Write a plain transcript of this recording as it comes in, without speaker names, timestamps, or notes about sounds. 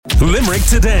Limerick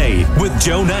Today with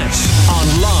Joe Nash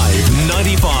on Live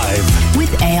 95. With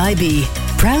AIB,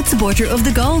 proud supporter of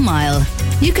the Goal Mile.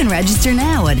 You can register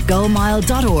now at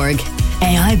goalmile.org.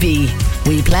 AIB,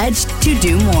 we pledge to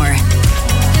do more.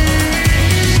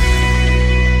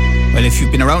 Well, if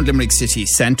you've been around Limerick City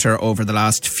Centre over the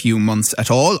last few months at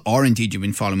all, or indeed you've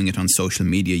been following it on social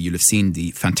media, you'll have seen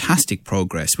the fantastic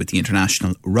progress with the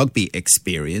International Rugby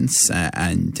Experience,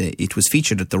 and it was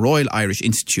featured at the Royal Irish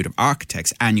Institute of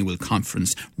Architects annual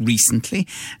conference recently,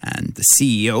 and the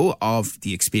CEO of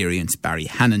the experience, Barry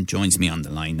Hannon, joins me on the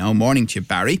line now. Morning to you,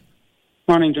 Barry.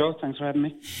 Morning, Joe. Thanks for having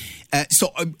me. So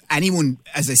anyone,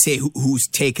 as I say, who's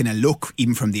taken a look,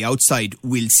 even from the outside,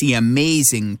 will see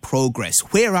amazing progress.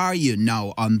 Where are you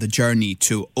now on the journey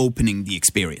to opening the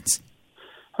experience?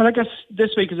 Well, I guess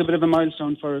this week is a bit of a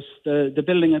milestone for us. The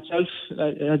building itself,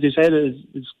 as you said,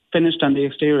 is finished on the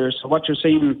exterior. So what you're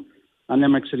seeing on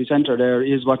Limerick City Centre there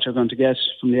is what you're going to get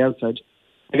from the outside.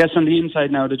 I guess on the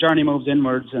inside now, the journey moves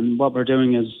inwards, and what we're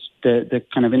doing is the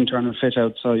kind of internal fit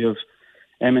out. So you've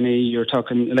M&E, you're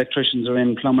talking electricians are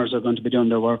in, plumbers are going to be doing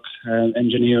their work,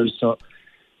 engineers. So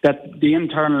that the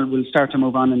internal will start to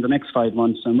move on in the next 5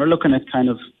 months. And we're looking at kind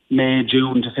of May,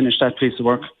 June to finish that piece of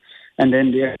work. And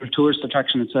then the actual tourist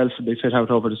attraction itself will be fit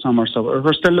out over the summer. So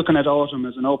we're still looking at autumn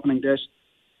as an opening date.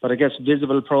 But I guess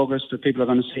visible progress that people are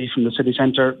going to see from the city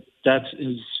centre, that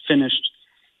is finished.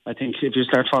 I think if you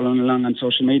start following along on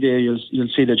social media, you'll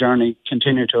see the journey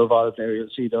continue to evolve there. You'll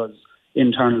see those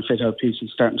internal fit-out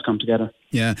pieces starting to come together.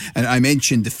 Yeah, and I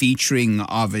mentioned the featuring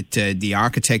of it. The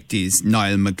architect is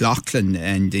Niall McLaughlin,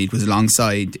 and it was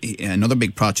alongside another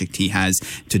big project he has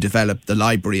to develop the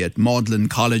library at Magdalen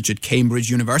College at Cambridge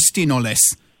University, no less.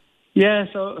 Yeah,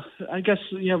 so I guess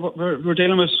we're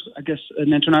dealing with, I guess,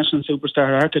 an international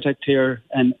superstar architect here,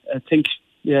 and I think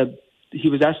he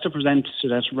was asked to present to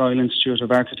that Royal Institute of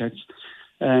Architects.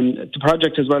 The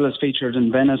project as well as featured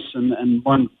in Venice and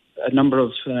won a number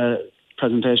of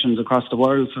presentations across the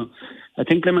world. So I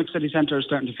think Limerick City Centre is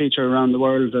starting to feature around the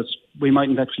world that we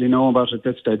mightn't actually know about at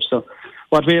this stage. So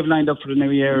what we have lined up for the new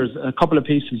year is a couple of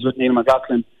pieces with Niall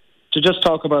McLaughlin to just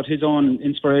talk about his own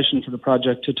inspiration for the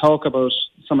project, to talk about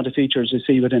some of the features you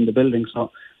see within the building.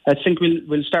 So I think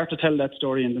we'll start to tell that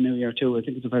story in the new year too. I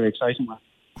think it's a very exciting one.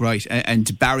 Right,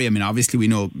 and Barry, I mean, obviously we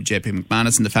know JP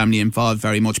McManus and the family involved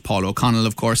very much. Paul O'Connell,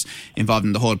 of course, involved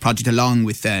in the whole project, along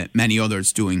with many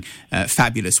others doing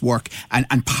fabulous work.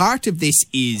 And part of this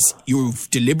is you've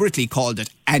deliberately called it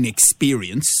an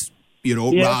experience,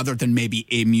 rather than maybe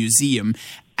a museum.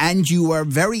 And you are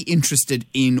very interested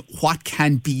in what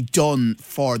can be done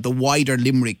for the wider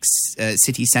Limerick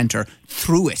city centre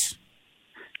through it.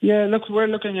 Yeah, look, we're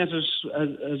looking at it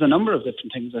as a number of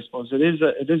different things, I suppose. It is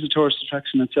a tourist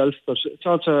attraction itself, but it's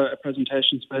also a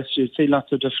presentation space. You see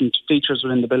lots of different features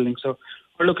within the building. So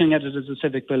we're looking at it as a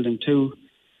civic building too.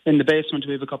 In the basement,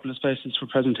 we have a couple of spaces for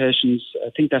presentations.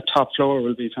 I think that top floor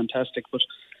will be fantastic. But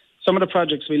some of the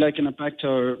projects we liken it back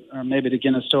to are maybe the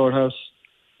Guinness Storehouse.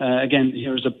 Again,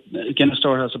 here's a Guinness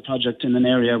Storehouse, a project in an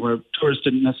area where tourists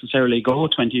didn't necessarily go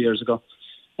 20 years ago.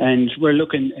 And we're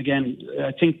looking, again,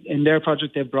 I think in their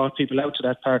project they've brought people out to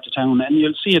that part of town, and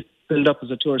you'll see it build up as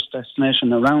a tourist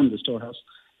destination around the storehouse.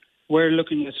 We're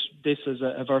looking at this as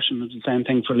a version of the same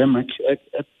thing for Limerick.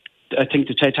 I think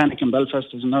the Titanic in Belfast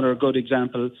is another good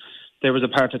example. There was a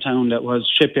part of town that was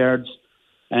shipyards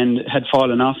and had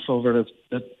fallen off over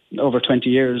 20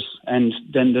 years, and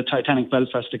then the Titanic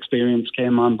Belfast experience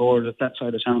came on board at that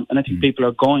side of town. And I think people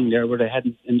are going there where they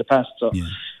hadn't in the past. So. Yeah.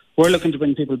 We're looking to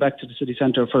bring people back to the city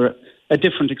centre for a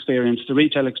different experience. The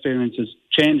retail experience is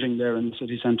changing there in the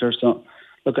city centre. So,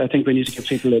 look, I think we need to give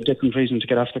people a different reason to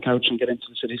get off the couch and get into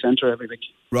the city centre every week.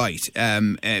 Right.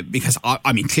 Because,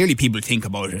 I mean, clearly people think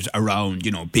about it around,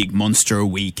 big Munster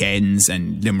weekends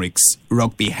and Limerick's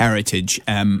rugby heritage.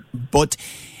 But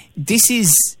this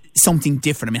is something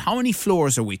different. I mean, how many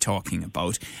floors are we talking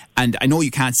about? And I know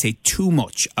you can't say too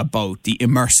much about the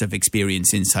immersive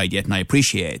experience inside yet, and I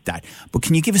appreciate that. But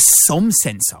can you give us some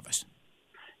sense of it?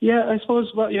 Yeah, I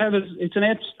suppose what you have is it's an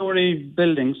 8-storey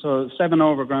building, so 7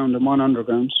 overground and 1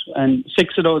 underground, and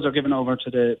 6 of those are given over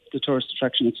to the tourist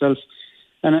attraction itself.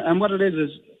 And what it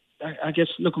is I guess,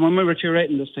 look, when we were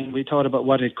curating this thing, we thought about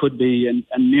what it could be,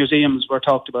 and museums were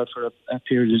talked about for a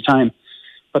period of time.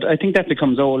 But I think that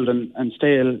becomes old and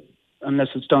stale unless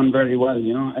it's done very well,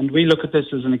 And we look at this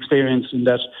as an experience in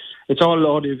that it's all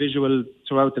audiovisual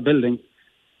throughout the building,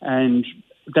 and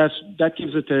that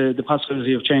gives it the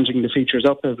possibility of changing the features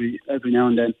up every now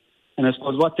and then. And I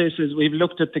suppose what this is, we've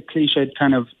looked at the cliched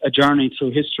kind of a journey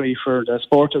through history for the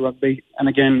sport of rugby, and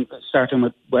again, starting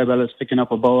with Webb Ellis picking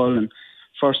up a ball and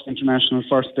first international,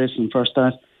 first this and first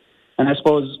that. And I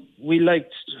suppose we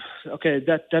liked,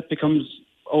 that becomes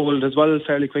old as well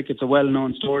fairly quick. It's a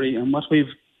well-known story. And what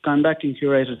we've gone back and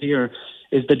curated here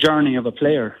is the journey of a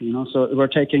player, So we're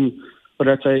taking,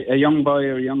 whether it's a young boy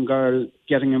or a young girl,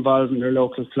 getting involved in their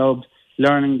local club,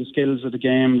 learning the skills of the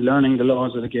game, learning the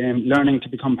laws of the game, learning to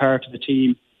become part of the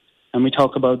team. And we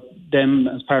talk about them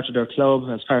as part of their club,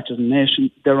 as part of the nation,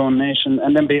 their own nation.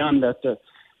 And then beyond that,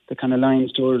 the kind of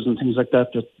Lions tours and things like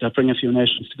that bring a few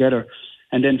nations together.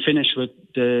 And then finish with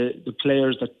the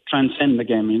players that transcend the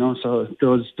game, So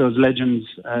those legends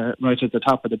right at the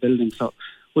top of the building. So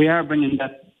we are bringing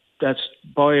that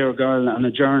boy or girl on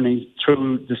a journey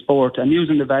through the sport and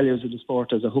using the values of the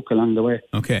sport as a hook along the way.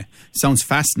 Okay, sounds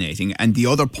fascinating. And the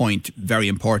other point, very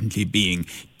importantly, being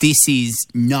this is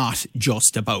not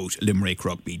just about Limerick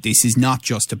Rugby. This is not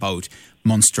just about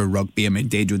Munster Rugby. I mean,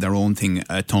 they do their own thing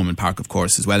at Thomond Park, of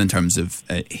course, as well in terms of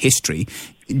history.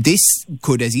 This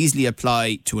could as easily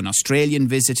apply to an Australian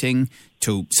visiting,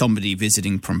 to somebody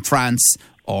visiting from France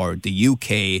or the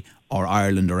UK or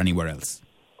Ireland or anywhere else.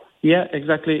 Yeah,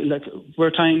 exactly. Like,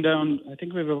 we're tying down, I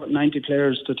think we have about 90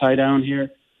 players to tie down here,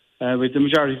 with the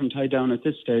majority of them tied down at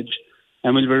this stage,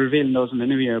 and we'll be revealing those in the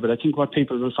new year. But I think what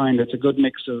people will find, it's a good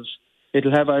mix of,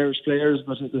 it'll have Irish players,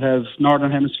 but it'll have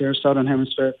Northern Hemisphere, Southern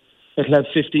Hemisphere, it'll have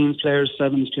 15 players,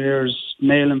 7 players,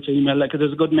 male and female. Like,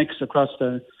 there's a good mix across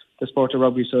the sport of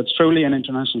rugby, so it's truly an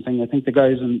international thing. I think the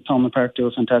guys in Thomond Park do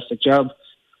a fantastic job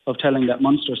of telling that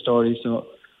Munster story, so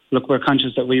look, we're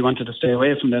conscious that we wanted to stay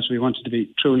away from that. We wanted to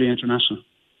be truly international.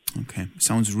 Okay,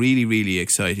 sounds really, really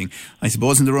exciting. I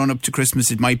suppose in the run-up to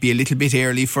Christmas, it might be a little bit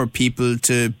early for people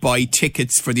to buy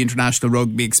tickets for the international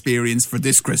rugby experience for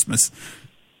this Christmas.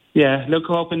 Yeah, look,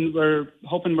 we're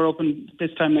open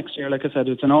this time next year. Like I said,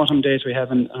 it's an autumn date we have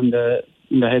in the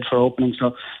head for opening.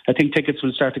 So I think tickets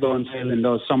will start to go on sale in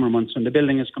those summer months when the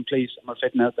building is complete and we're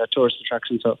fitting out that tourist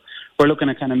attraction. So we're looking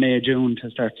at kind of May, June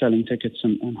to start selling tickets,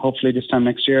 and hopefully this time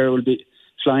next year we'll be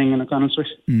flying in O'Connell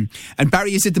Street. And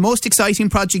Barry, is it the most exciting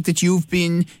project that you've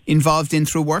been involved in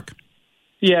through work?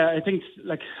 Yeah, I think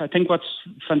what's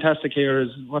fantastic here is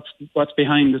what's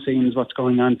behind the scenes, what's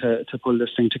going on to pull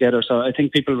this thing together. So I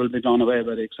think people will be blown away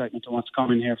by the excitement of what's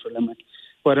coming here for Limerick,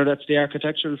 whether that's the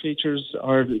architectural features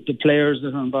or the players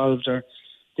that are involved or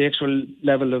the actual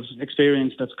level of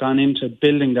experience that's gone into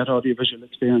building that audiovisual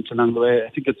experience along the way. I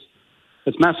think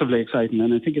it's massively exciting,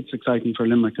 and I think it's exciting for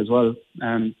Limerick as well.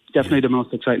 Definitely the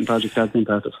most exciting project I've been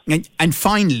part of. And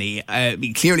finally,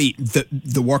 clearly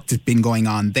the work that's been going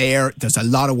on there's a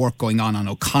lot of work going on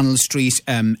O'Connell Street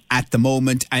at the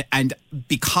moment, and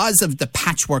because of the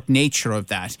patchwork nature of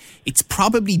that, it's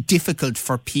probably difficult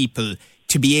for people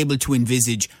to be able to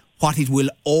envisage what it will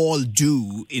all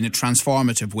do in a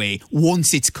transformative way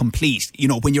once it's complete.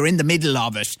 When you're in the middle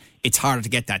of it, it's harder to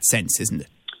get that sense, isn't it?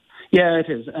 Yeah, it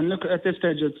is. And look, at this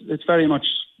stage, it's very much,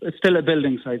 it's still a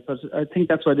building site, but I think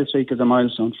that's why this week is a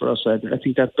milestone for us. I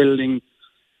think that building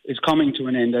is coming to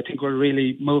an end. I think we're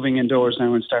really moving indoors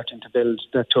now and starting to build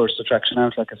that tourist attraction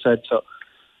out, like I said. So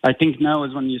I think now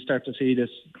is when you start to see this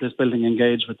building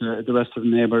engage with the rest of the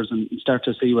neighbours and start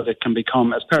to see what it can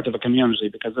become as part of a community,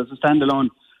 because as a standalone,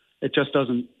 it just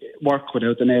doesn't work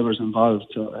without the neighbours involved.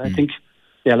 So I think,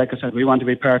 yeah, like I said, we want to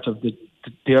be part of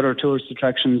the other tourist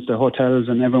attractions, the hotels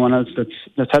and everyone else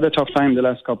that's had a tough time the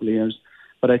last couple of years.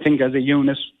 But I think as a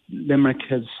unit, Limerick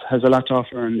has a lot to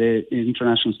offer on the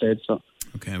international stage. So.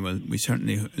 Okay, well, we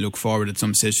certainly look forward at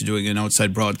some stage to doing an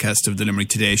outside broadcast of the Limerick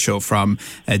Today show from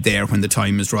there when the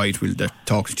time is right. We'll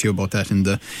talk to you about that in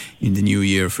the new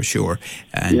year for sure.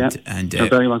 And you're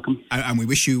very welcome. And we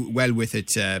wish you well with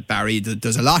it, Barry.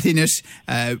 There's a lot in it.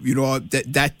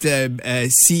 That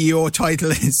CEO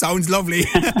title sounds lovely,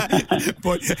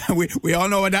 but we all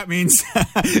know what that means.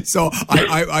 So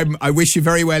I wish you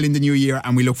very well in the new year,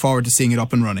 and we look forward to seeing it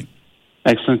up and running.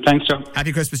 Excellent. Thanks, Joe.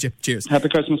 Happy Christmas, Jim. Cheers. Happy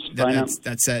Christmas. Bye now.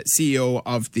 That's CEO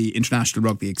of the International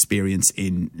Rugby Experience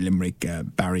in Limerick,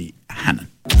 Barry Hannon.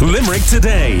 Limerick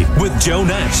Today with Joe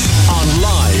Nash on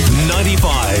Live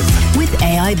 95. With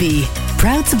AIB,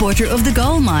 proud supporter of the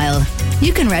Goal Mile.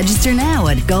 You can register now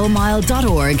at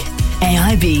goalmile.org.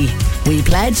 AIB, we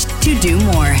pledge to do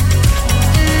more.